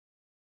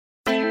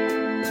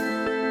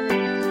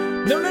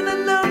No, no, no,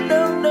 no,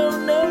 no, no,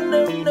 no,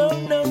 no, no,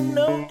 no,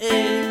 no,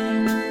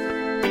 eh.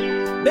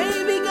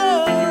 Baby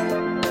girl.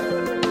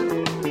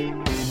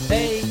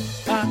 Hey,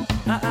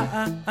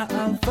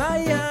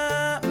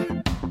 Alfire.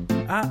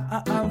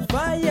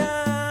 Alfire.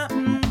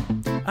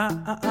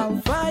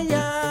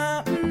 Alfire.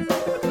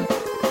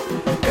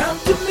 Come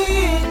to me,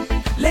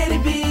 Lady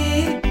B.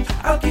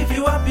 I'll give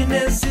you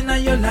happiness in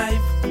your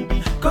life.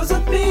 'Cause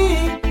of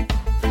me,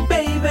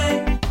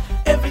 baby,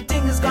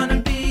 everything is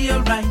gonna be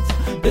alright.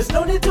 There's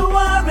no need to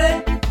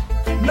worry.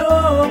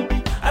 No,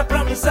 I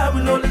promise I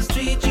will always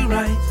treat you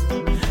right.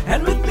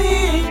 And with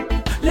me,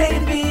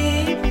 Lady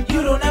B,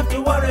 you don't have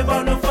to worry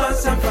about no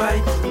fuss and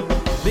fight.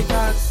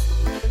 Because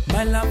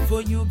my love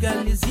for you,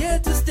 girl, is here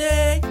to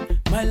stay.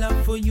 My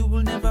love for you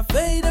will never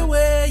fade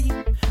away.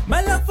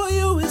 My love for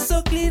you is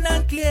so clean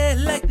and clear,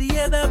 like the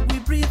air that we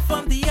breathe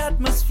from the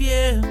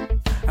atmosphere.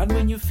 And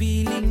when you're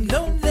feeling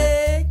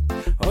lonely,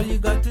 all you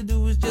got to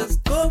do is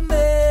just call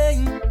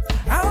me.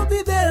 I'll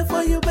be there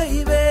for you,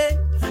 baby.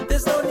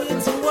 There's no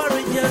need to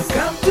worry, just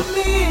come to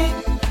me,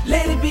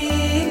 Lady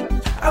B.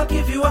 I'll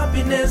give you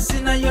happiness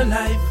in your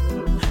life.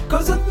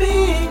 'Cause of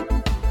me,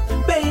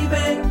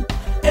 baby,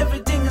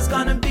 everything is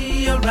gonna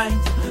be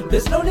alright.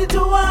 There's no need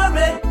to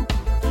worry.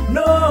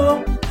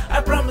 No,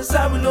 I promise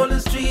I will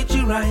always treat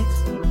you right.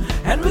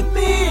 And with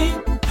me,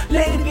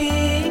 Lady B,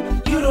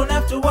 you don't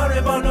have to worry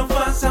about no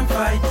fuss and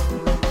fight.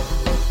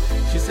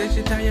 She says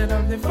she's tired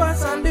of the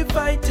fuss and the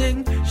fighting.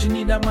 She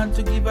need a man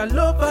to give her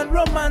love and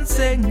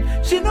romancing.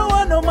 She don't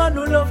want no man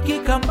who love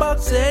kick and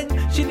boxing.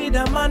 She need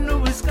a man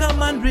who is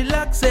calm and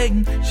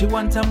relaxing. She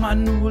want a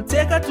man who will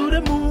take her to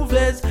the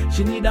movies.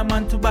 She need a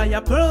man to buy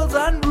her pearls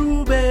and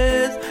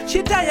rubies.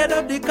 She tired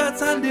of the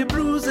cuts and the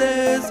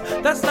bruises.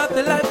 That's not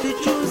the life she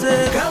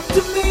chooses. Come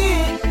to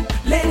me,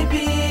 Lady B.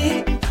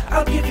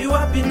 I'll give you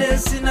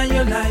happiness in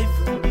your life.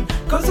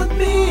 'Cause of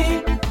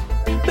me,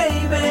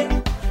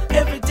 baby,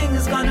 everything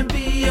is gonna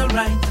be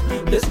alright.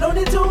 There's no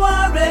need to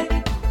worry.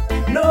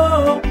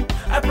 No,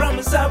 I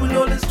promise I will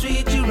always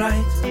treat you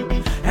right.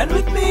 And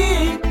with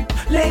me,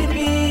 Lady B,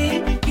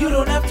 you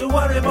don't have to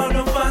worry about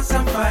no fuss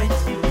and fight.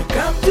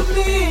 Come to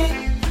me,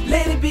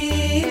 Lady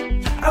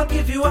B. I'll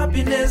give you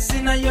happiness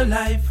in your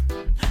life.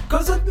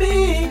 'Cause of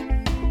me,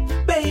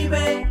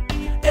 baby,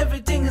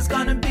 everything is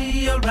gonna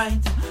be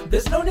alright.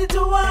 There's no need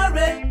to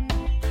worry.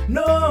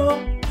 No,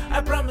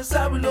 I promise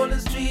I will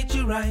always treat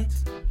you right.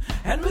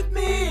 And with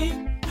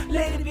me,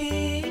 Lady B,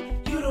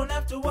 you don't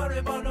have to worry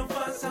about no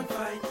fuss and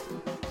fight.